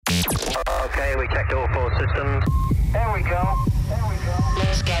Okay, we checked all 4 systems. There we go.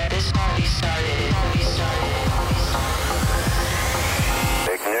 Let's get this party started.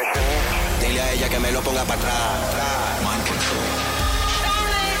 Ignition. Dile a ella que me lo ponga para atrás. Mind control.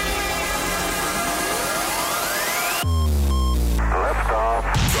 Liftoff.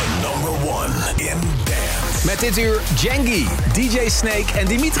 The number one in dance. Met dit uur Jengi, DJ Snake en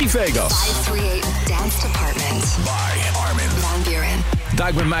Dimitri Vegas. 538 Dance Department. By Armin Van Buren.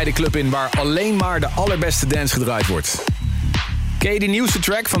 Duik met mij de club in waar alleen maar de allerbeste dance gedraaid wordt. Ken je die nieuwste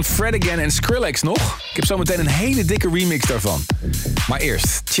track van Fred Again en Skrillex nog? Ik heb zometeen een hele dikke remix daarvan. Maar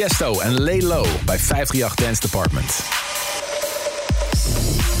eerst Chesto en Lay Low bij 538 Dance Department.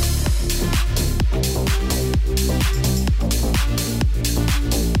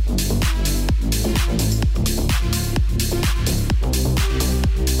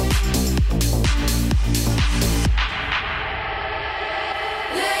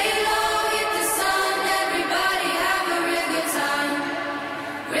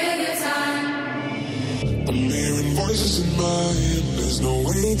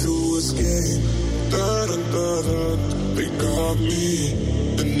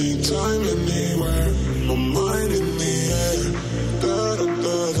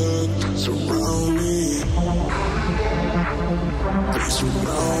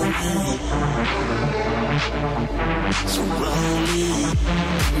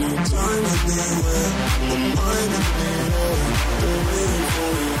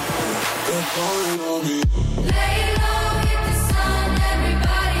 Calling on me.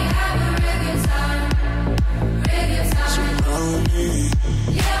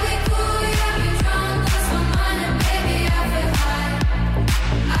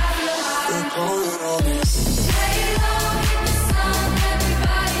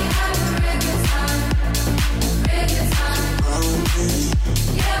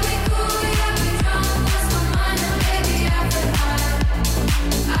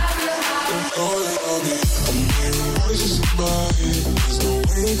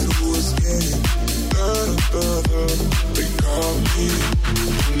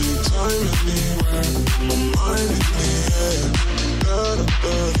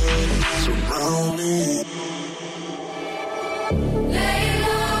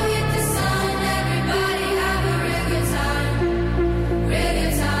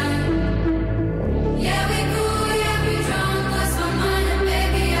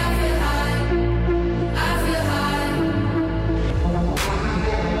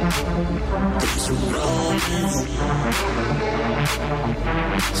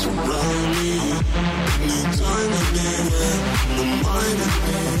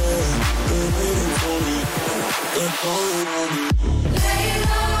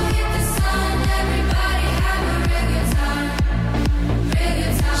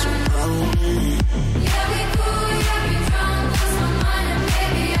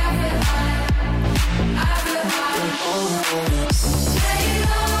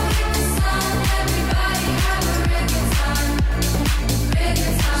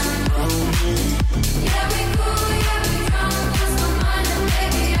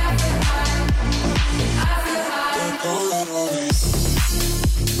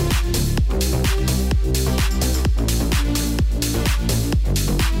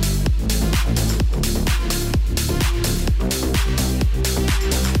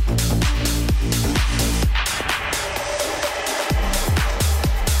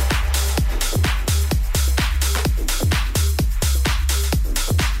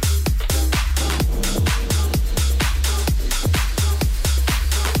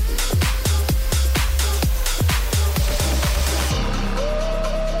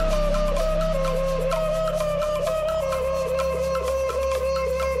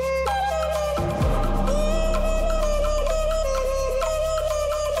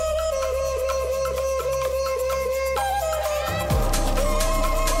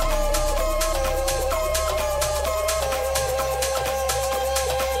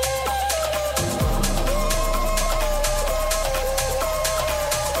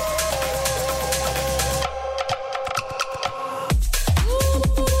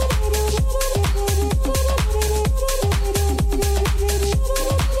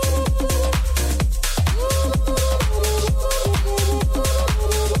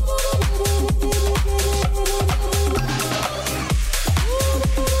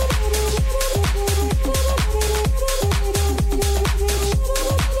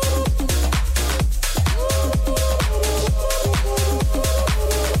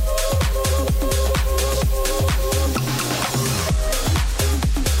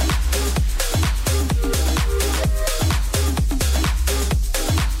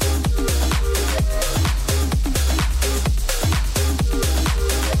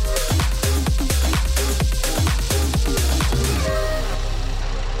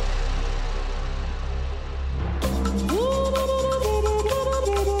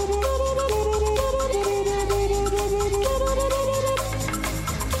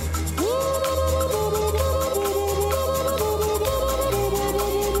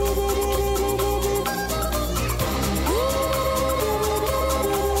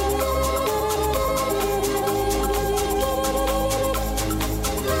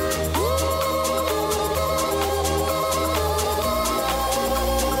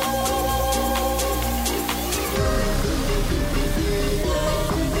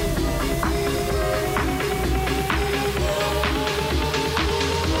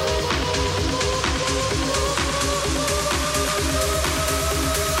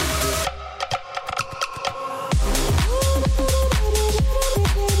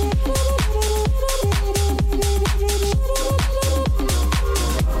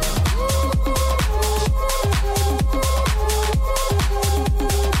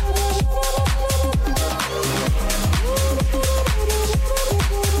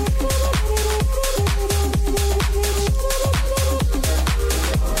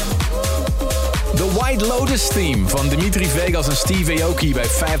 Lotus Theme van Dimitri Vegas en Steve Aoki bij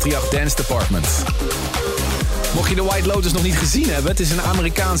 538 Dance Department. Mocht je de White Lotus nog niet gezien hebben, het is een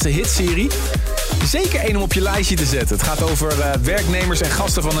Amerikaanse hitserie. Zeker één om op je lijstje te zetten. Het gaat over werknemers en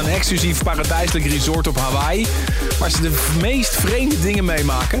gasten van een exclusief paradijselijk resort op Hawaii, waar ze de meest vreemde dingen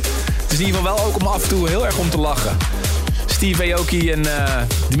meemaken. Het is in ieder geval wel ook om af en toe heel erg om te lachen. Steve Aoki en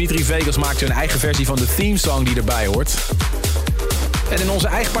Dimitri Vegas maakten hun eigen versie van de themesong die erbij hoort. En in onze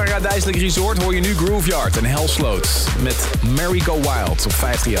eigen paradijselijk resort hoor je nu Grooveyard en Hell Sloat met Merry Go Wild op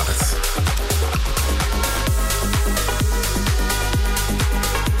 538.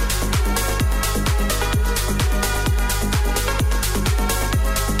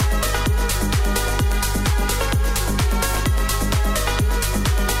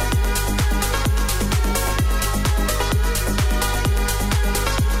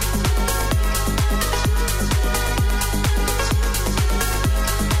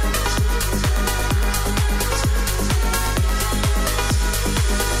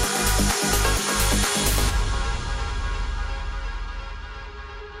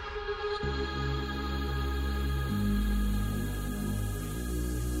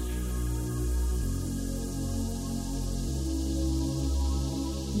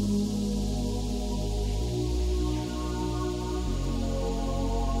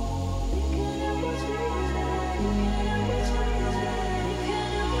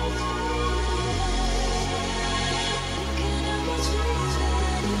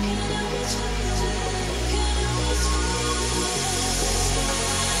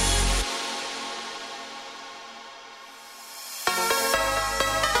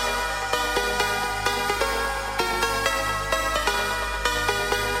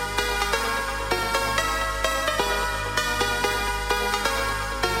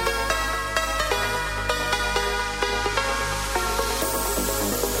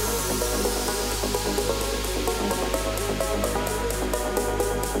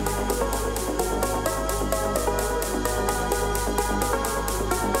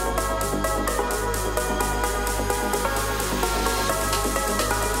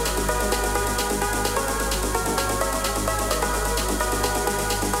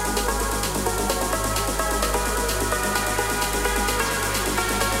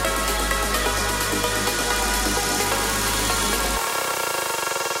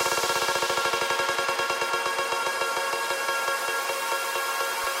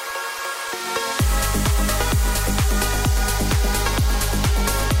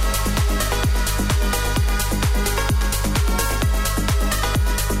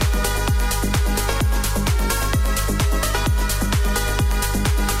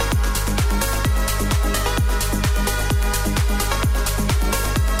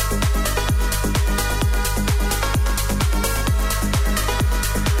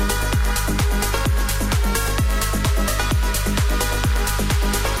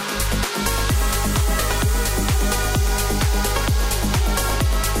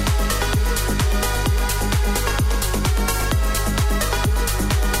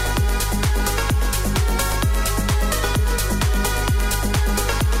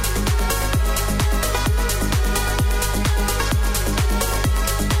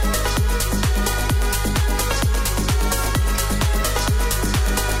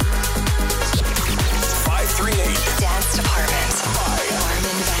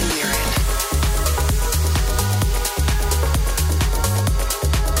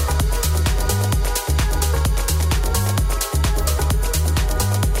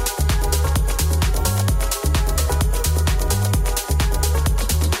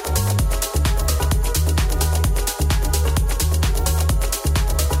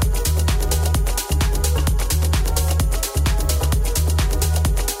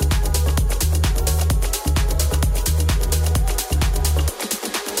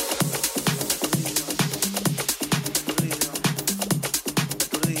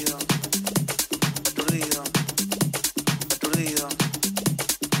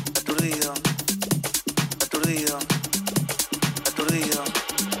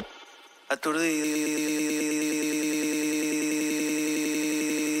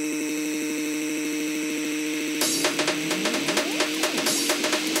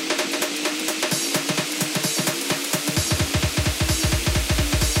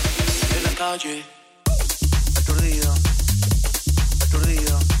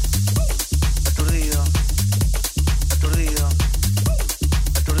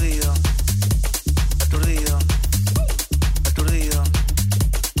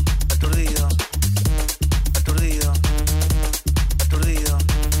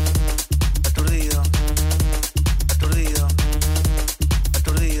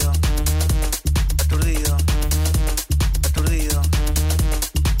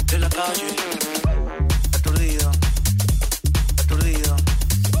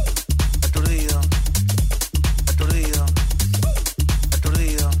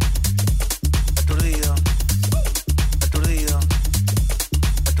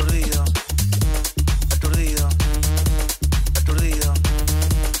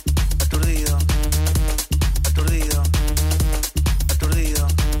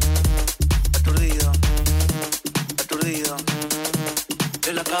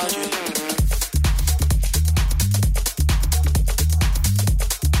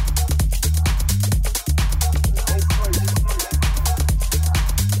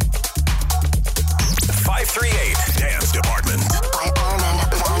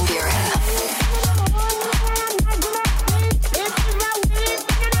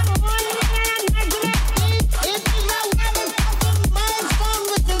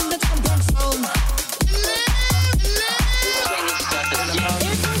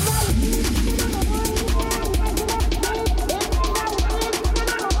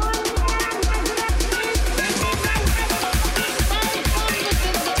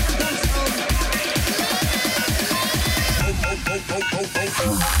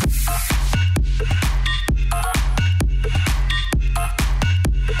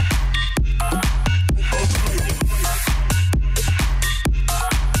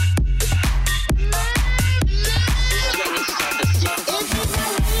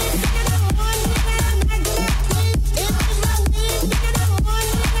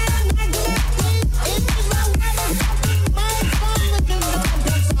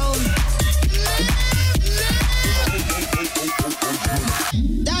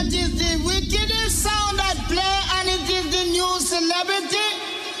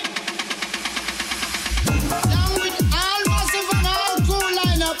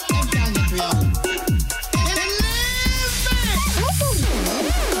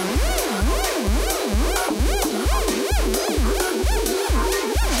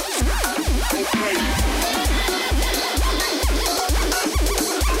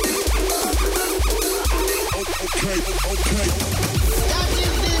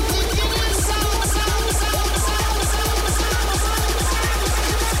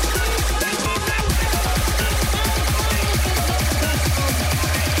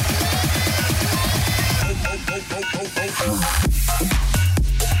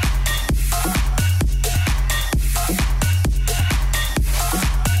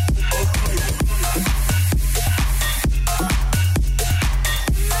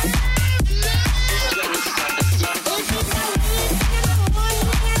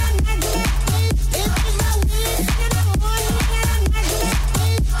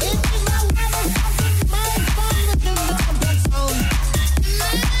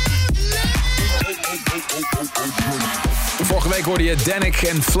 Hoorde je Danik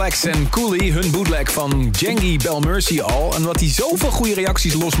en Flex en Cooley hun bootleg van Jengi Belmercy al. En wat hij zoveel goede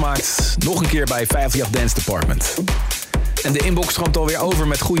reacties losmaakt, nog een keer bij 538 Dance Department. En de inbox stroomt alweer over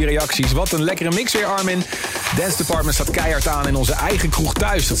met goede reacties. Wat een lekkere mix weer, Armin. Dance Department staat keihard aan in onze eigen kroeg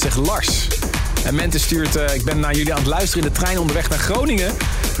thuis. Dat zegt Lars. En Mente stuurt, ik ben naar jullie aan het luisteren in de trein onderweg naar Groningen.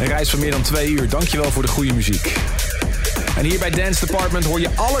 Een reis van meer dan 2 uur. Dankjewel voor de goede muziek. En hier bij Dance Department hoor je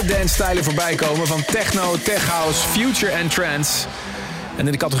alle dance-stijlen voorbij komen. Van techno, tech house, future en trance. En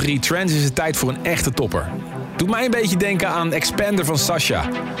in de categorie trance is het tijd voor een echte topper. Doet mij een beetje denken aan Expander van Sasha.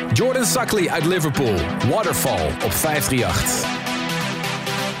 Jordan Suckley uit Liverpool. Waterfall op 538.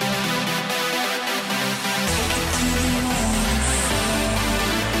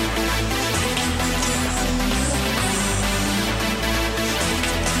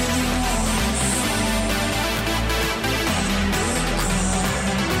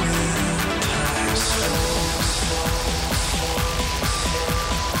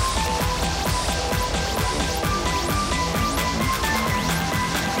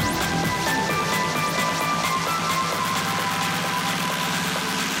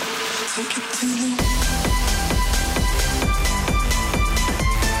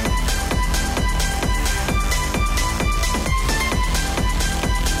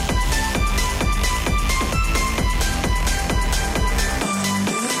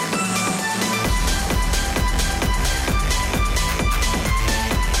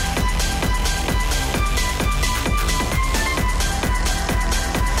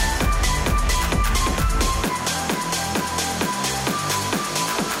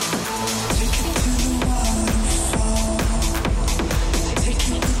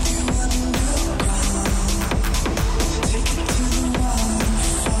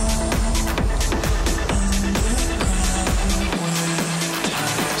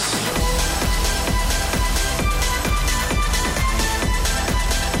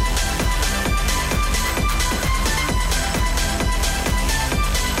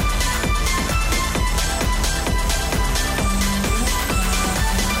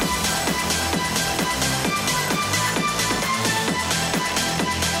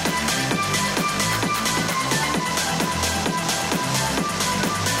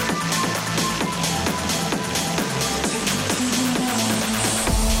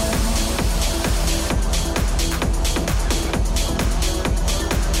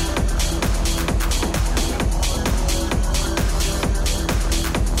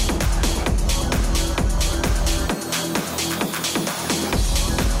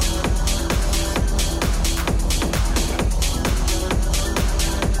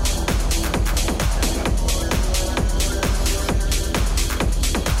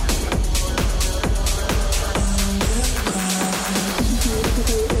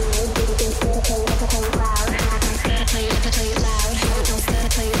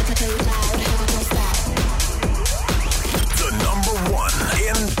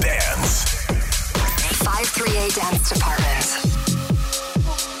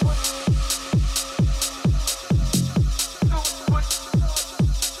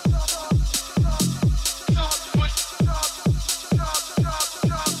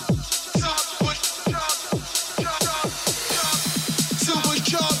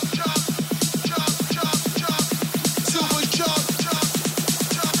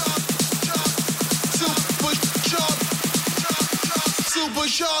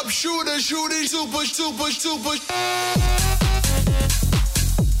 Shooting super.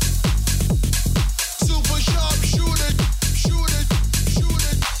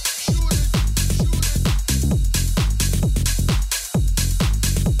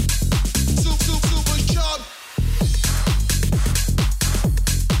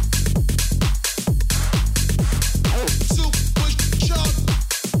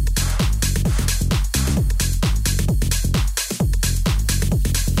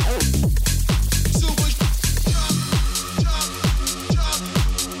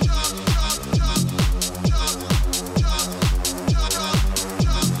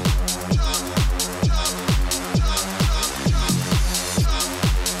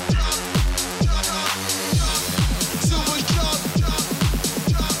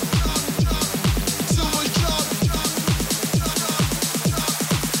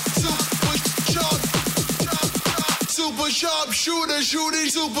 shooter, shooting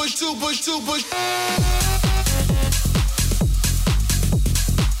super, super, super.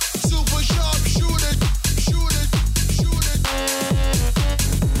 Super sharp shooter, shooter, shooter.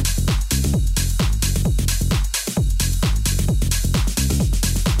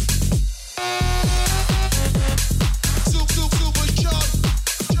 Super, super sharp.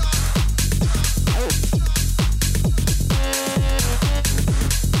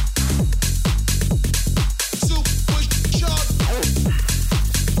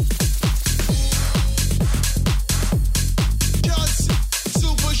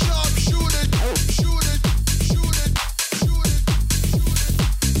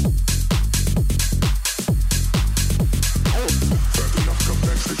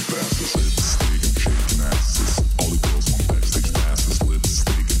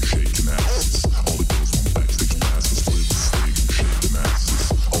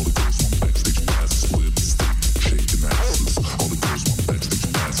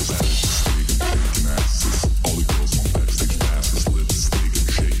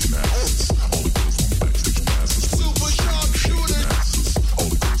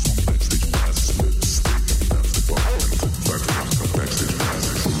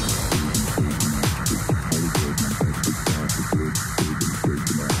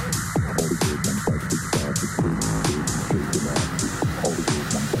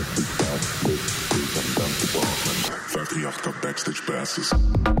 Backstage passes.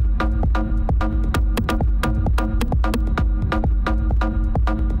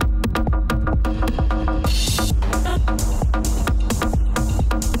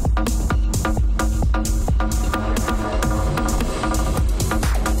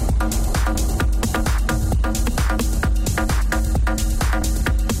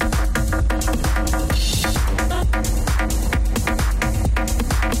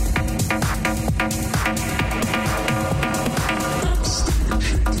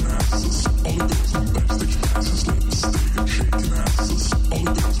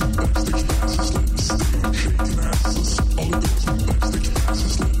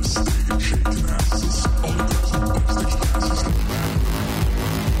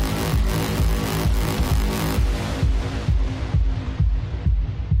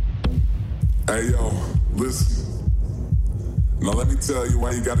 Hey yo, listen. Now let me tell you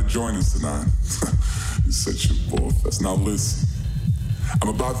why you gotta join us tonight. You're such a bullfest. Now listen. I'm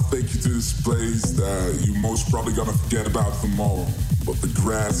about to take you to this place that you most probably gonna forget about tomorrow. But the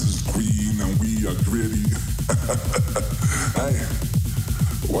grass is green and we are gritty. Hey,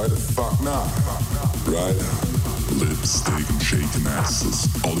 why the fuck not? Right? Lipstick and shaking asses.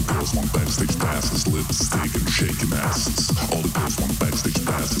 All the girls want backstage passes. Lipstick and shaking asses. All the girls want backstage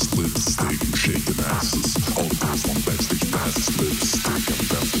passes. Lipstick and shaking asses. All the girls want backstage passes. Lipstick and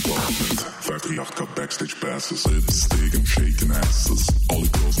dance department. 538 got backstage passes. Lipstick and shaking asses. All the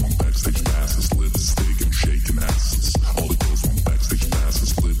girls want backstage passes. Lipstick and shaking asses. All the girls want backstage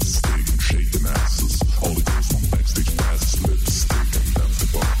passes. Lipstick and shaking asses. All the girls want backstage passes. Lipstick and dance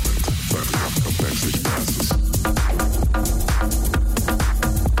department. 538 got backstage passes.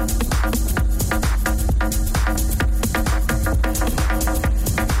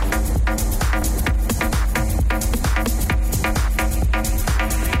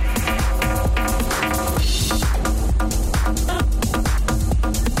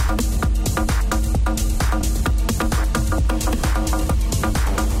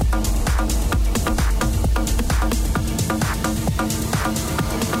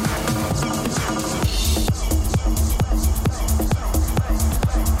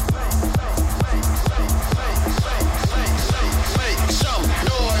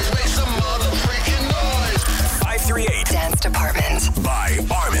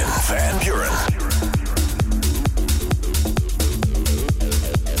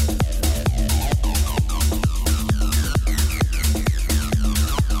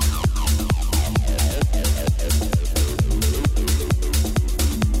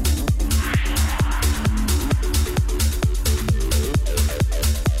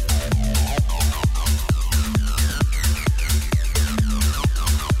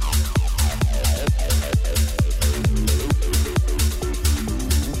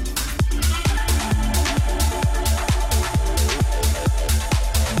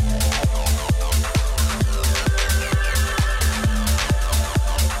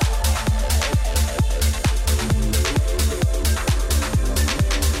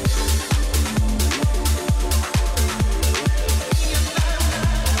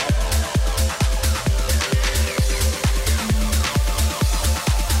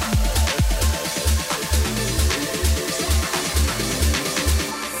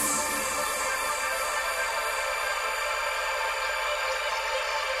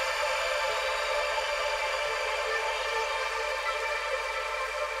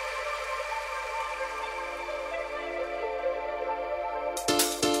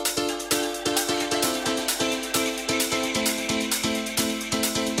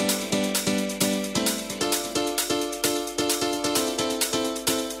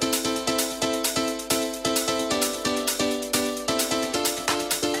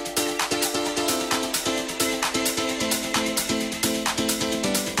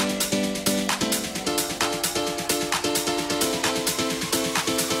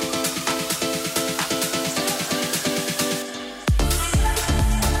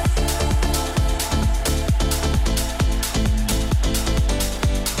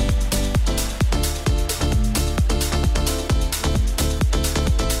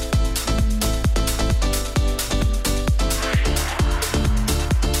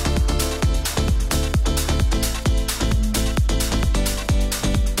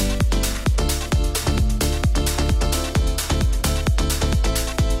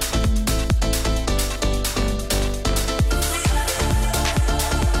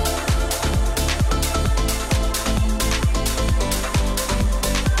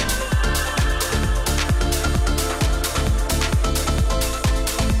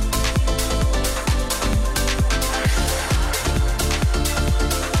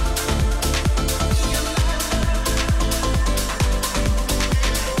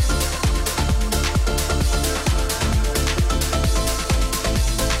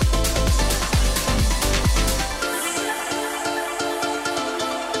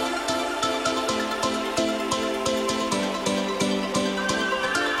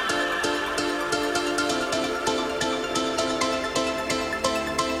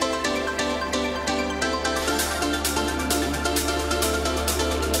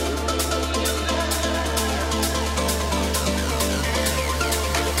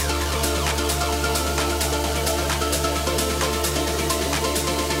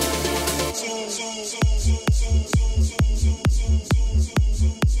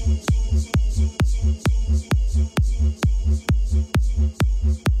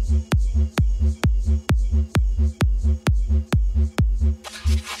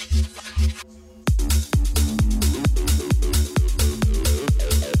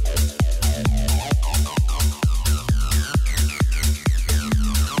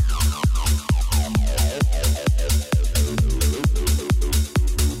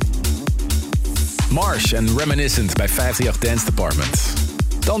 Marsh en Reminiscent bij 538 Dance Department.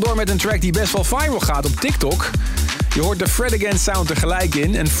 Dan door met een track die best wel viral gaat op TikTok. Je hoort de Fred Again sound er gelijk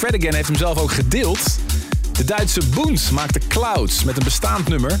in en Fred Again heeft hem zelf ook gedeeld. De Duitse Boons maakte Clouds met een bestaand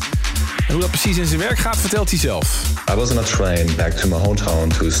nummer. En hoe dat precies in zijn werk gaat, vertelt hij zelf. I was on a train back to my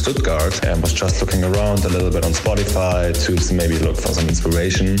hometown to Stuttgart and was just looking around a little bit on Spotify to maybe look for some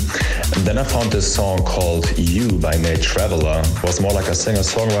inspiration. And then I found this song called You by Nate Traveler. It was more like a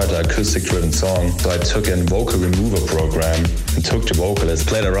singer-songwriter, acoustic-driven song. So I took a vocal remover program and took the vocalist,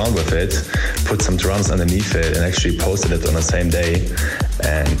 played around with it, put some drums underneath it and actually posted it on the same day.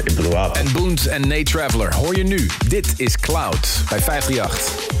 And it blew up. En Boons en Nate Traveler hoor je nu. Dit is Cloud bij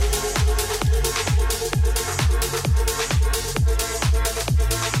 538.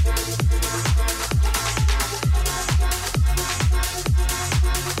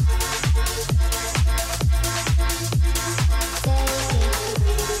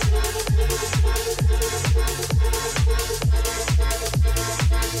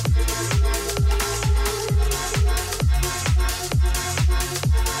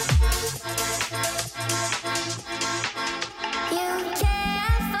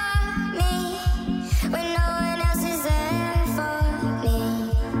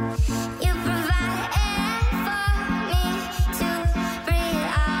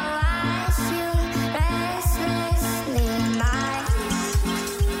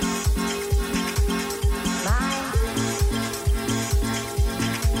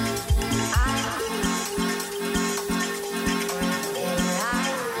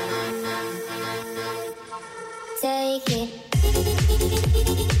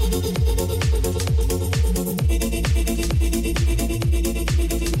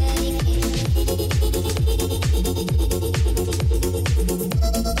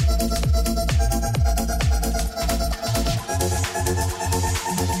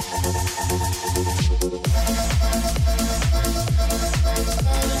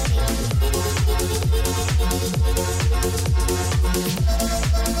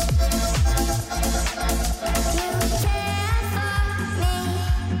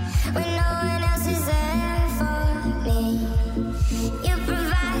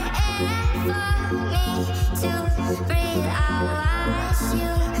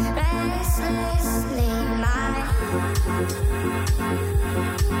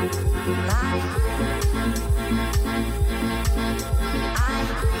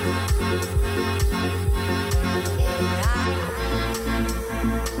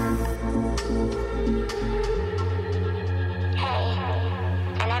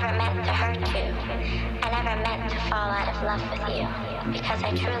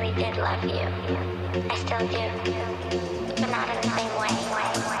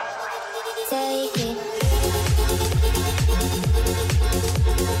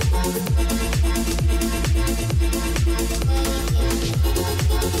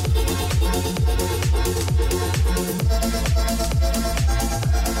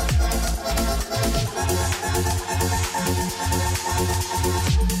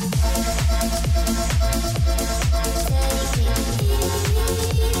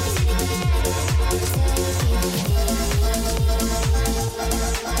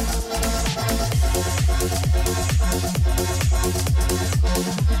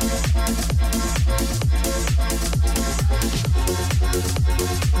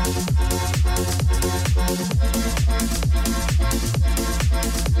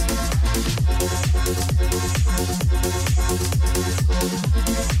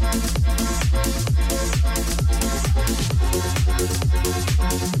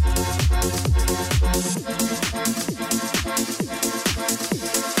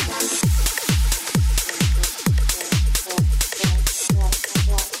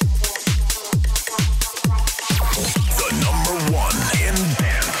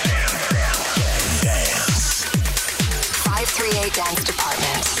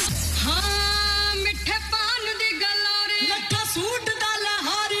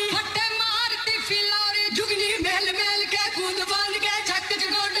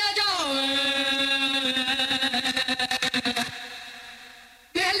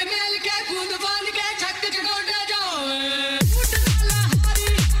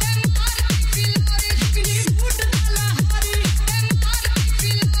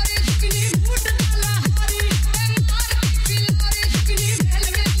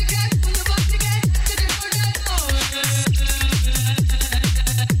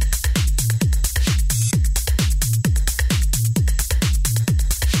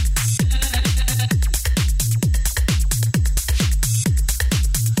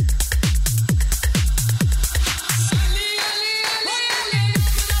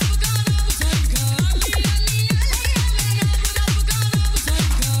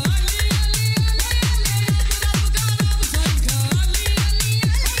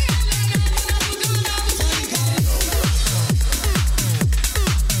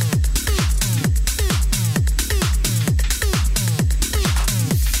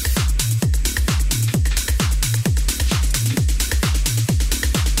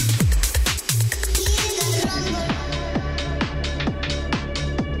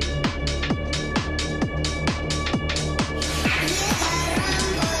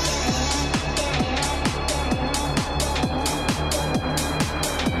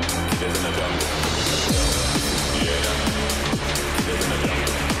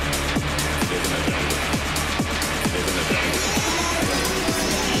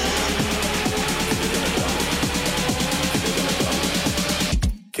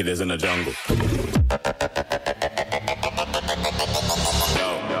 Kid is in the jungle.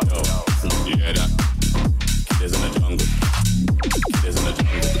 You hear that? Kid is in the jungle. Kid is in the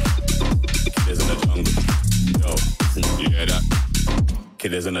jungle. Kid is in the jungle. Yo, you hear that?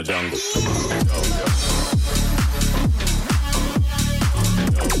 Kid is in the jungle.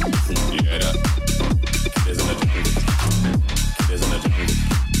 You hear that? Kid is in the jungle. Kid is in the jungle.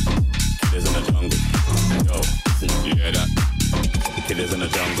 Kid is in the jungle. Yo, you hear that? Kid is in the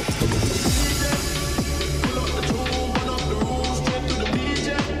jungle.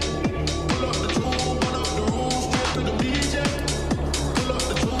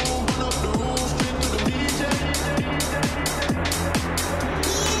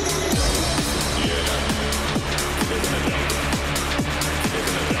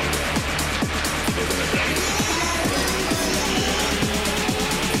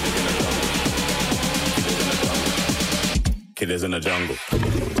 Kid is in the jungle.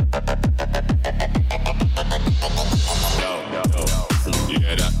 Yo, you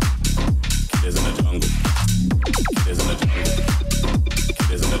hear that? Kid is in the jungle. Kid is in the jungle.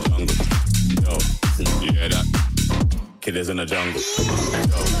 Kid is in the jungle. Yo, you hear that? Kid is in the jungle.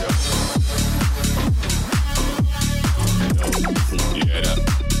 You hear that?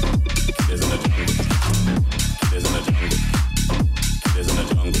 Kid is in the jungle. Kid is in the jungle. Kid is in the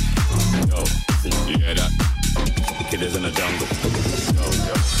jungle. Yo, you hear that? Kid is in the jungle.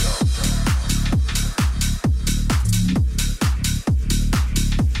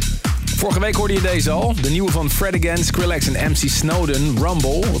 Vorige week hoorde je deze al. De nieuwe van Fred Again, Skrillex en MC Snowden,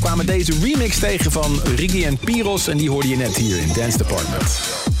 Rumble. We kwamen deze remix tegen van Riggy en Pyros en die hoorde je net hier in Dance Department.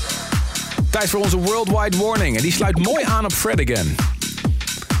 Tijd voor onze Worldwide Warning en die sluit mooi aan op Fred Again.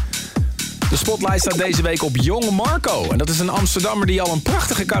 De spotlight staat deze week op Young Marco. En dat is een Amsterdammer die al een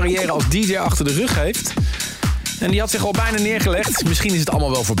prachtige carrière als DJ achter de rug heeft. En die had zich al bijna neergelegd. Misschien is het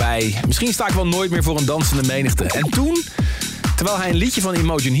allemaal wel voorbij. Misschien sta ik wel nooit meer voor een dansende menigte. En toen, terwijl hij een liedje van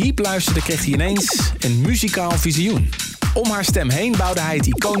Imogen Heap luisterde, kreeg hij ineens een muzikaal visioen. Om haar stem heen bouwde hij het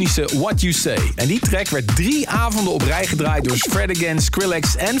iconische What You Say. En die track werd 3 avonden op rij gedraaid door Fred Again,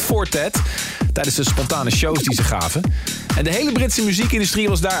 Skrillex en Fortet tijdens de spontane shows die ze gaven. En de hele Britse muziekindustrie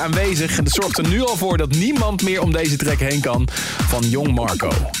was daar aanwezig. En dat zorgt er nu al voor dat niemand meer om deze track heen kan van Young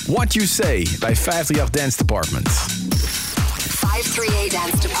Marco. What You Say bij 538 Dance Department. 538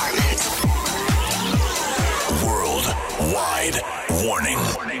 Dance Department. Worldwide Warning.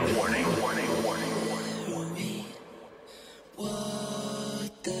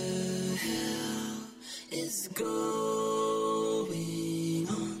 What the hell is going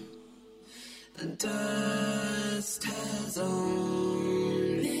on? The dust has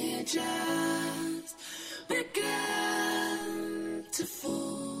only just begun to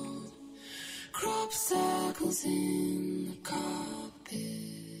fall. Crop circles in the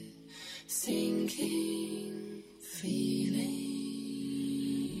carpet, sinking feeling.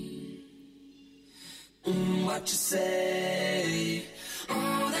 What you say?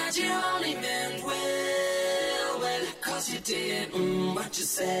 Oh, that you only meant well, well, 'cause you did. What you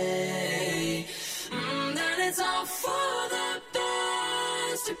say? That it's all for the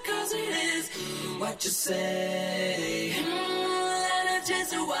best, because it is. What you say? That it's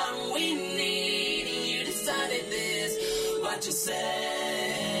just what we need, and you decided this. What you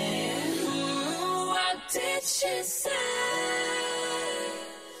say? What did she say?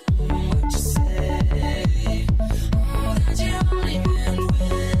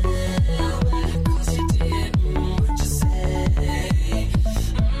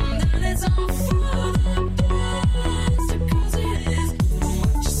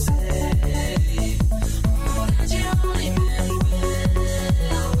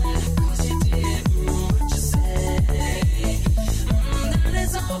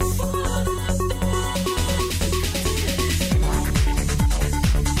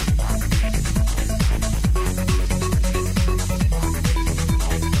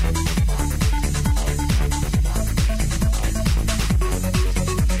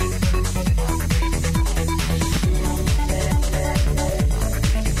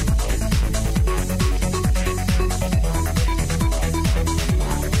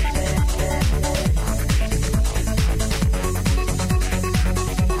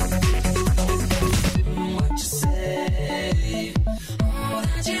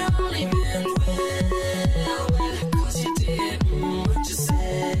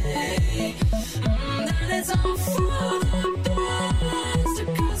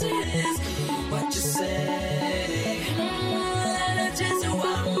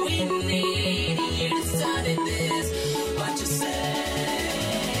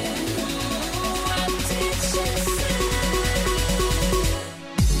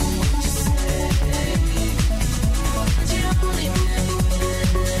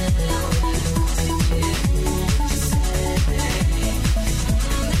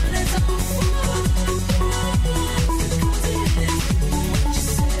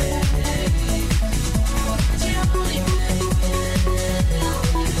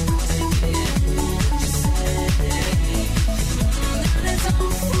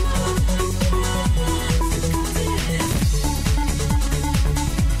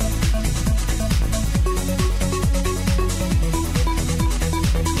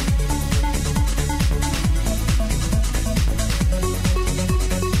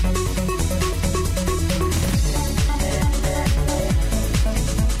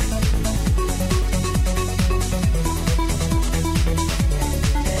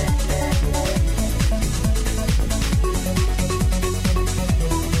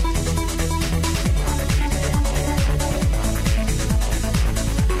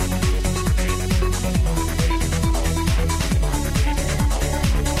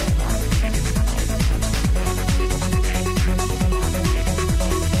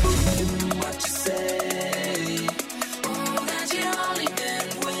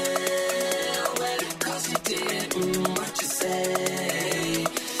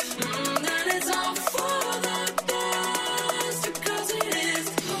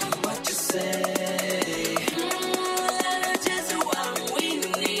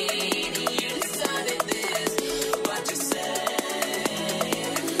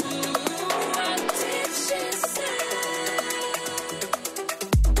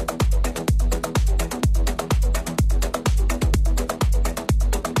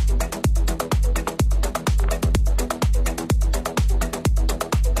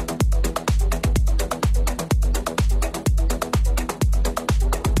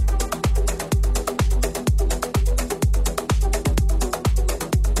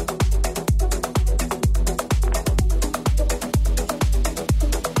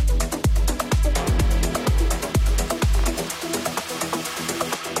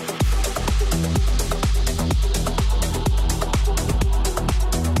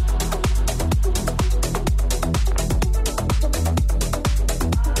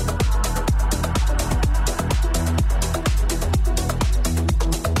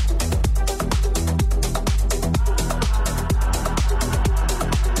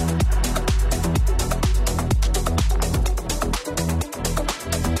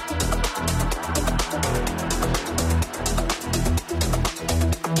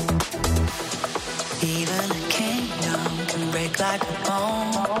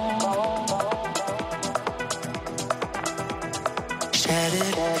 bone.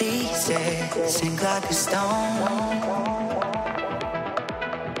 Shattered pieces sink like a stone.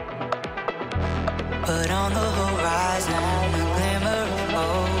 But on the horizon, a glimmer of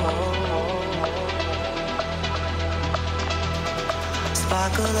hope.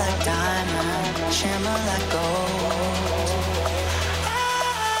 Sparkle like diamond, shimmer like gold.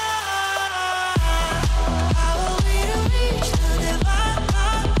 How are we to reach the divine?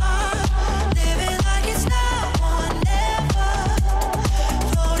 Living like it's now or never.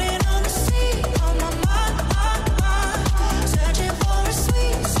 Floating on the sea, on my mind. Searching for a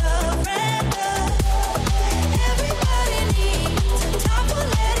sweet surrender. Everybody needs a time for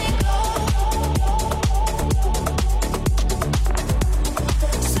letting go.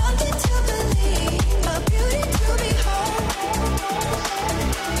 Something to believe, a beauty to behold. Something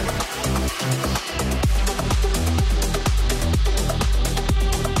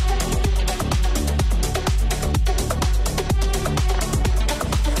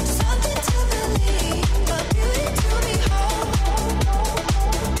to believe, a beauty to behold. Something to believe, a beauty to behold.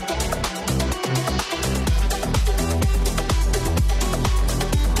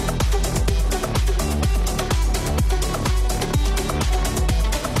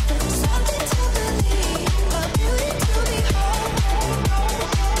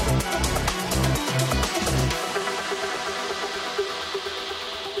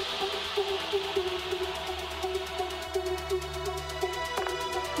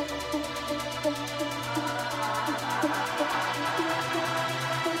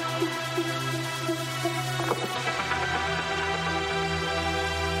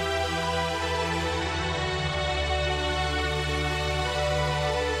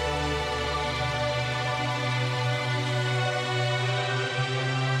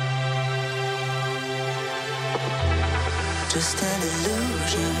 Just an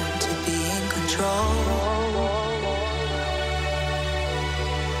illusion to be in control.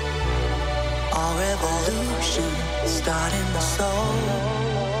 All revolution start in the soul.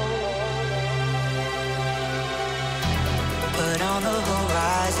 But on the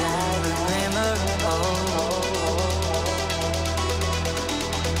horizon, a glimmer of hope.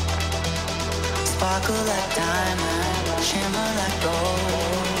 Sparkle like diamond, shimmer like gold.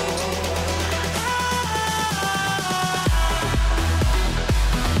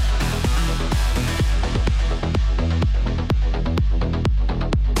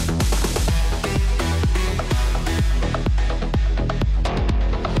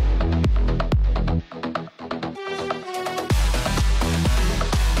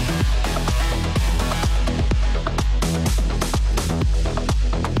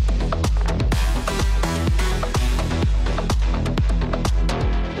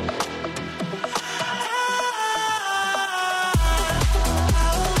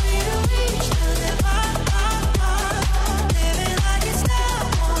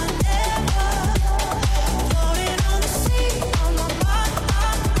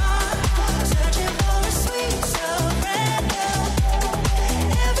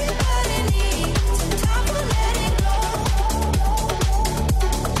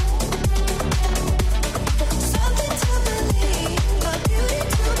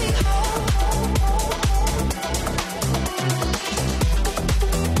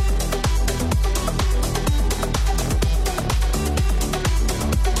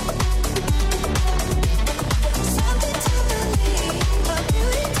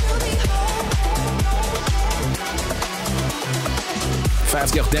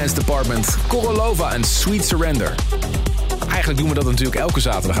 Dance Department, Korolova en Sweet Surrender. Eigenlijk doen we dat natuurlijk elke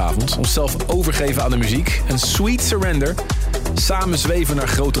zaterdagavond. Onszelf overgeven aan de muziek. En Sweet Surrender. Samen zweven naar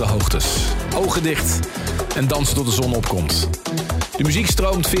grotere hoogtes. Ogen dicht en dansen tot de zon opkomt. De muziek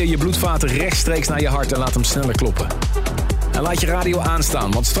stroomt via je bloedvaten rechtstreeks naar je hart en laat hem sneller kloppen. En laat je radio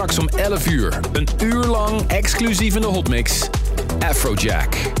aanstaan, want straks om 11 uur... een uur lang exclusief in de hotmix...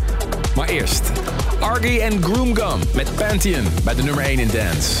 Afrojack. Maar eerst... Argy en Groom Gum met Pantheon bij de nummer 1 in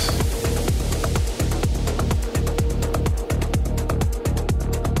Dance.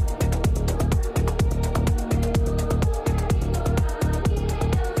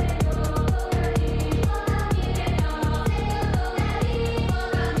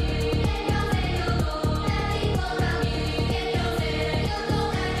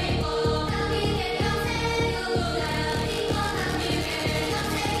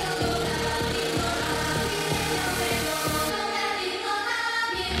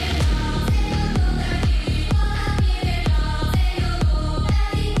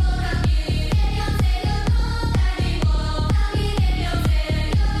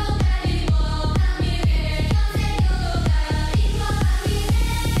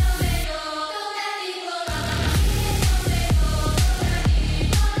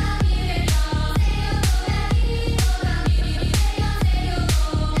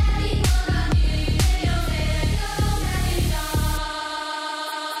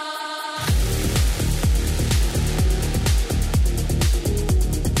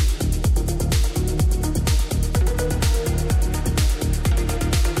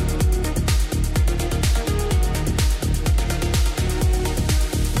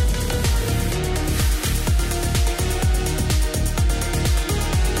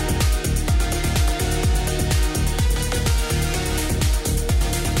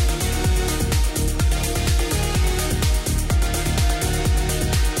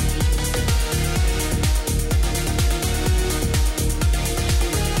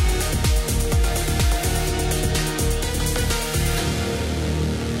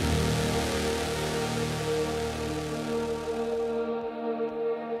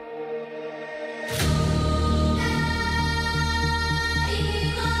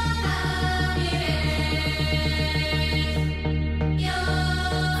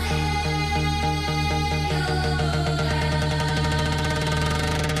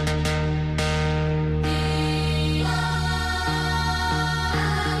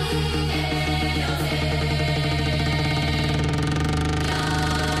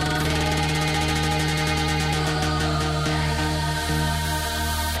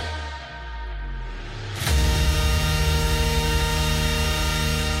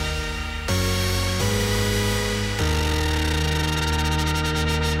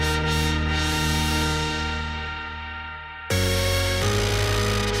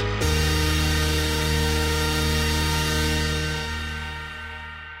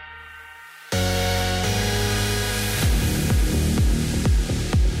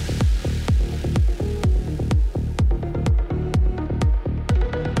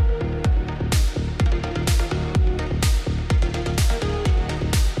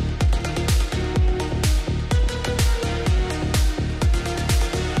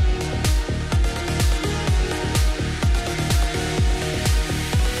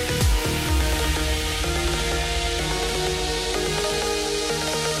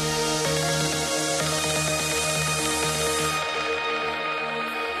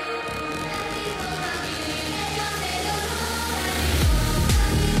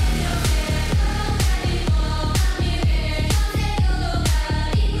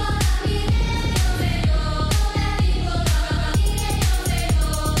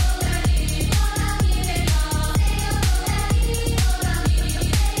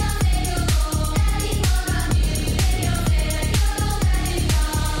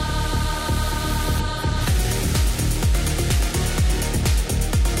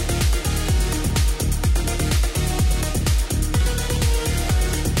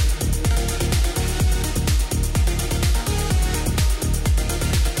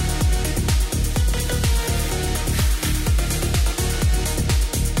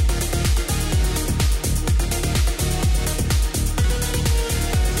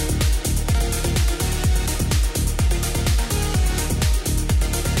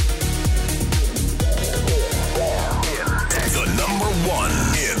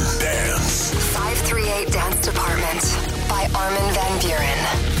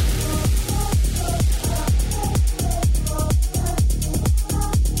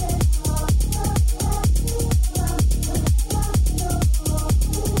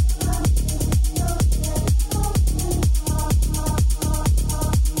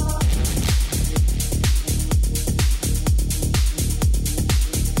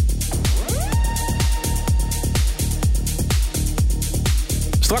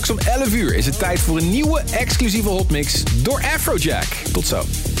 Straks om 11 uur is het tijd voor een nieuwe exclusieve hotmix door Afrojack. Tot zo.